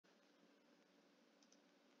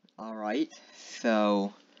Alright,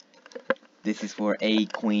 so this is for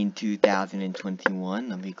AQueen21.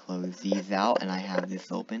 Let me close these out and I have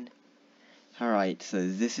this open. Alright, so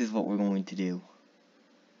this is what we're going to do.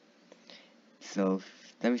 So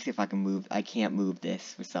let me see if I can move. I can't move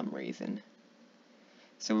this for some reason.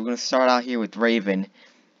 So we're going to start out here with Raven.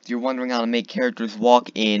 If you're wondering how to make characters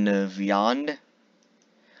walk in Vyond,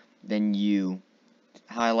 then you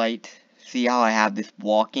highlight. See how I have this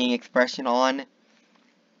walking expression on?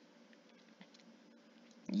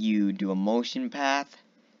 You do a motion path.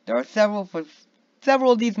 There are several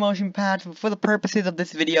of these motion paths, but for the purposes of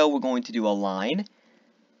this video, we're going to do a line.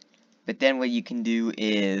 But then what you can do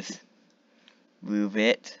is move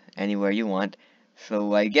it anywhere you want.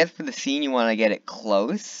 So I guess for the scene, you want to get it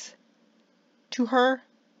close to her.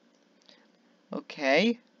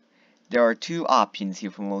 Okay. There are two options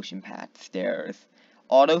here for motion paths. There's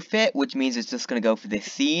auto fit, which means it's just going to go for this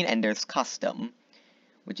scene, and there's custom,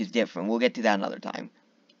 which is different. We'll get to that another time.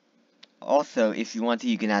 Also, if you want to,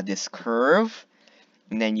 you can add this curve,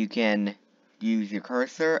 and then you can use your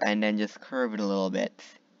cursor and then just curve it a little bit.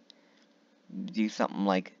 Do something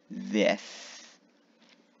like this.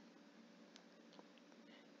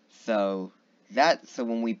 So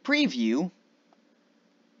when we preview,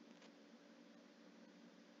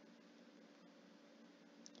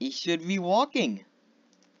 he should be walking.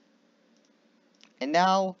 And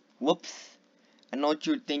now, whoops, I know what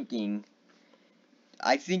you're thinking.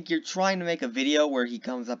 I think you're trying to make a video where he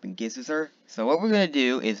comes up and kisses her. So what we're going to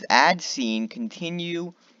do is add scene,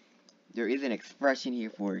 continue. There is an expression here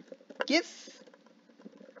for kiss.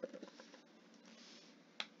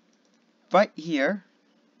 Right here.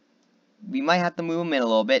 We might have to move him in a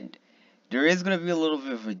little bit. There is going to be a little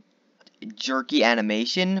bit of a jerky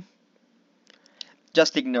animation.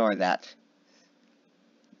 Just ignore that.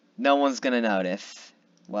 No one's going to notice.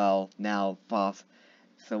 Well, now, pause.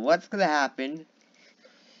 So what's going to happen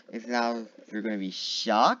is now you're going to be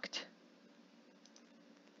shocked.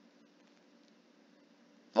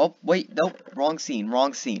 Oh, wait, nope, wrong scene.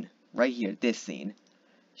 Right here, this scene.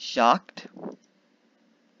 Shocked.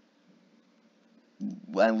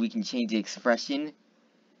 And we can change the expression.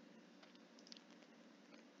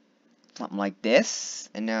 Something like this.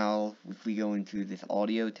 And now, if we go into this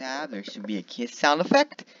audio tab, there should be a kiss sound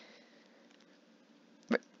effect.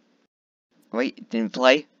 Wait, it didn't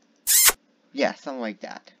play? Yeah, something like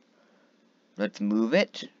that. Let's move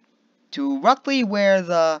it to roughly where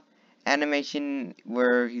the animation,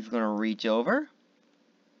 where he's going to reach over.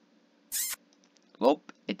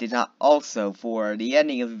 Whoop, it did not. Also, for the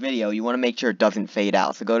ending of the video, you want to make sure it doesn't fade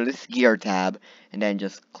out. So go to this gear tab, and then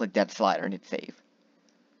just click that slider and hit save.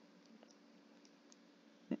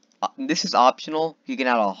 This is optional. You can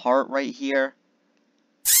add a heart right here.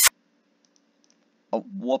 Oh,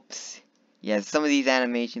 whoops. Yeah, some of these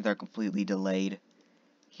animations are completely delayed.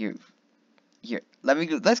 Here,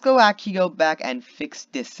 let's actually go back and fix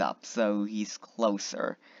this up so he's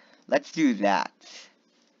closer. Let's do that.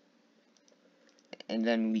 And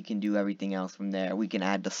then we can do everything else from there. We can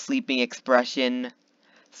add the sleeping expression.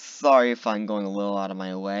 Sorry if I'm going a little out of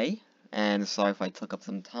my way. And sorry if I took up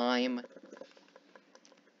some time.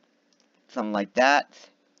 Something like that.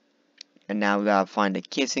 And now we gotta find a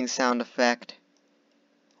kissing sound effect.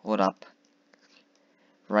 Hold up.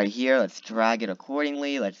 Right here, let's drag it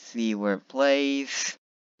accordingly. Let's see where it plays.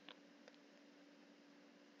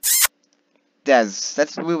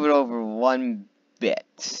 Let's move it over one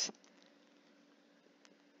bit.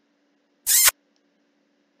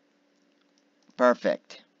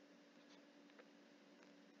 Perfect.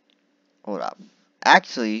 Hold up.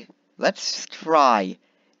 Actually, let's try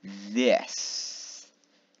this.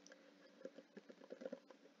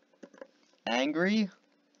 Angry.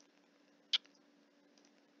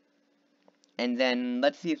 And then,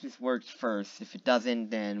 let's see if this works first. If it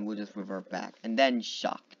doesn't, then we'll just revert back. And then,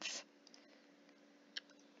 shocked.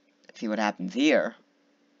 Let's see what happens here.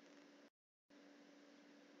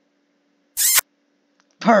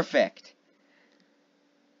 Perfect!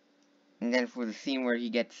 And then for the scene where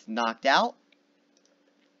he gets knocked out,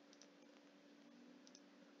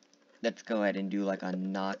 let's go ahead and do like a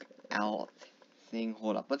knockout thing.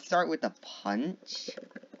 Hold up. Let's start with a punch.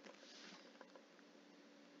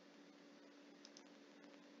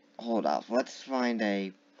 Hold up, let's find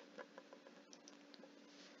a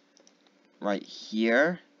right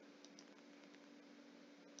here.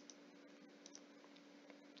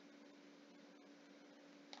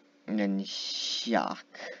 And then shock.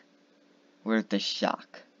 Where's the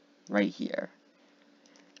shock? Right here.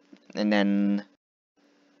 And then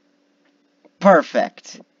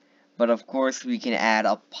perfect. But of course we can add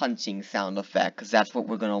a punching sound effect, because that's what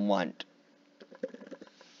we're gonna want.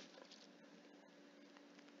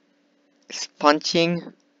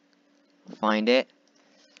 punching. Find it.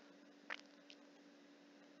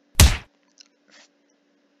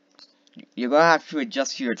 You're gonna have to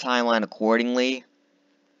adjust your timeline accordingly.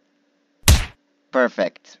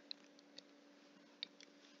 Perfect.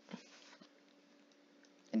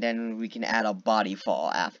 And then we can add a body fall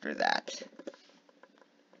after that.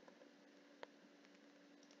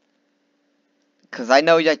 Because I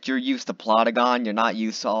know that you're used to Plotagon, you're not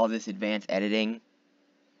used to all this advanced editing.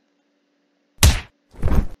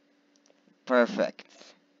 Perfect.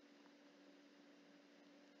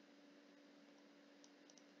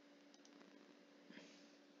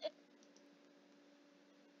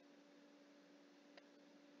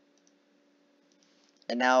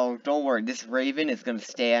 And now, don't worry, this Raven is going to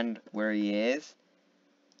stand where he is.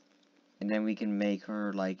 And then we can make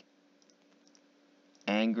her, like,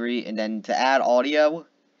 angry. And then to add audio,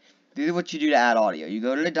 this is what you do to add audio. You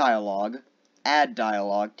go to the dialogue, add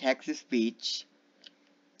dialogue, text-to-speech,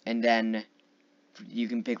 and then you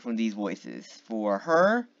can pick from these voices. For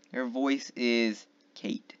her voice is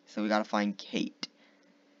Kate. So we gotta find Kate.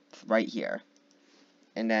 It's right here.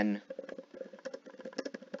 And then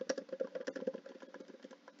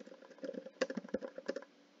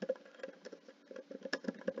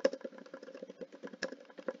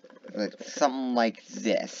like something like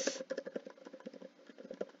this.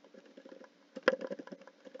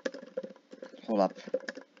 Hold up.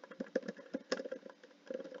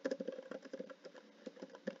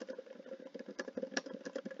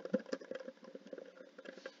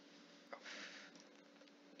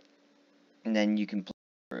 And then you can play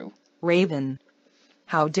through. Raven,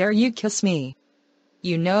 how dare you kiss me?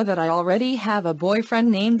 You know that I already have a boyfriend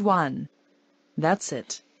named Juan. That's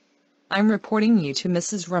it. I'm reporting you to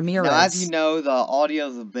Mrs. Ramirez. Now, as you know, the audio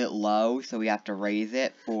is a bit low, so we have to raise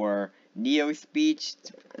it. For Neo speech,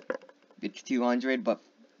 it's 200, but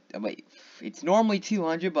wait, it's normally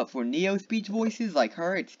 200, but for Neo speech voices like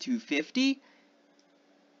her, it's 250.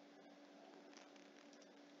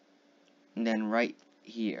 And then right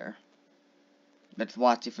here, let's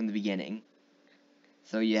watch it from the beginning.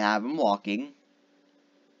 So you have him walking.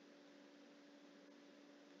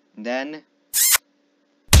 And then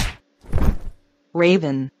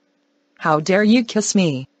Raven, how dare you kiss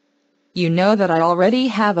me? You know that I already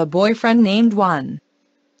have a boyfriend named Juan.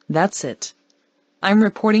 That's it. I'm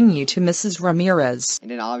reporting you to Mrs. Ramirez.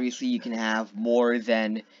 And then obviously you can have more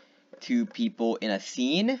than 2 people in a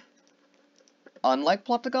scene, unlike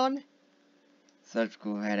Plotagon. So let's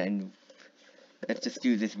go ahead and let's just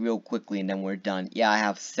do this real quickly and then we're done. Yeah, I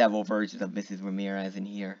have several versions of Mrs. Ramirez in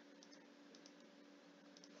here.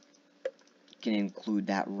 You can include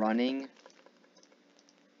that running.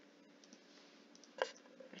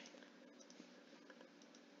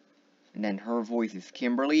 And then her voice is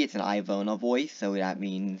Kimberly. It's an Ivona voice, so that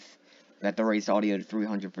means we have to raise the audio to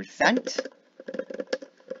 300%.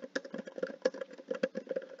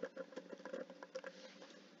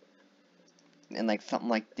 And like something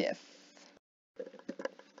like this.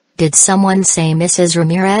 Did someone say Mrs.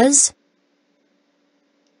 Ramirez?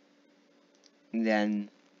 And then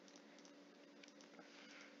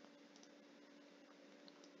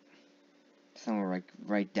somewhere like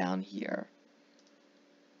right down here.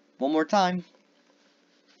 One more time.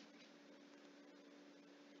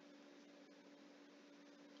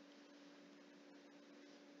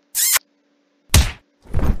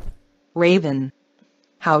 Raven,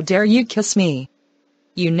 how dare you kiss me?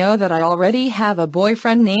 You know that I already have a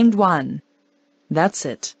boyfriend named Juan. That's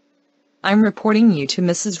it. I'm reporting you to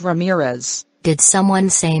Mrs. Ramirez. Did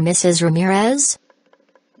someone say Mrs. Ramirez?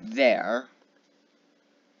 There.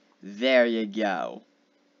 There you go.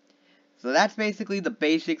 So that's basically the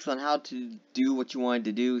basics on how to do what you wanted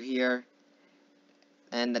to do here.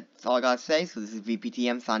 And that's all I gotta say, so this is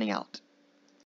VPTM signing out.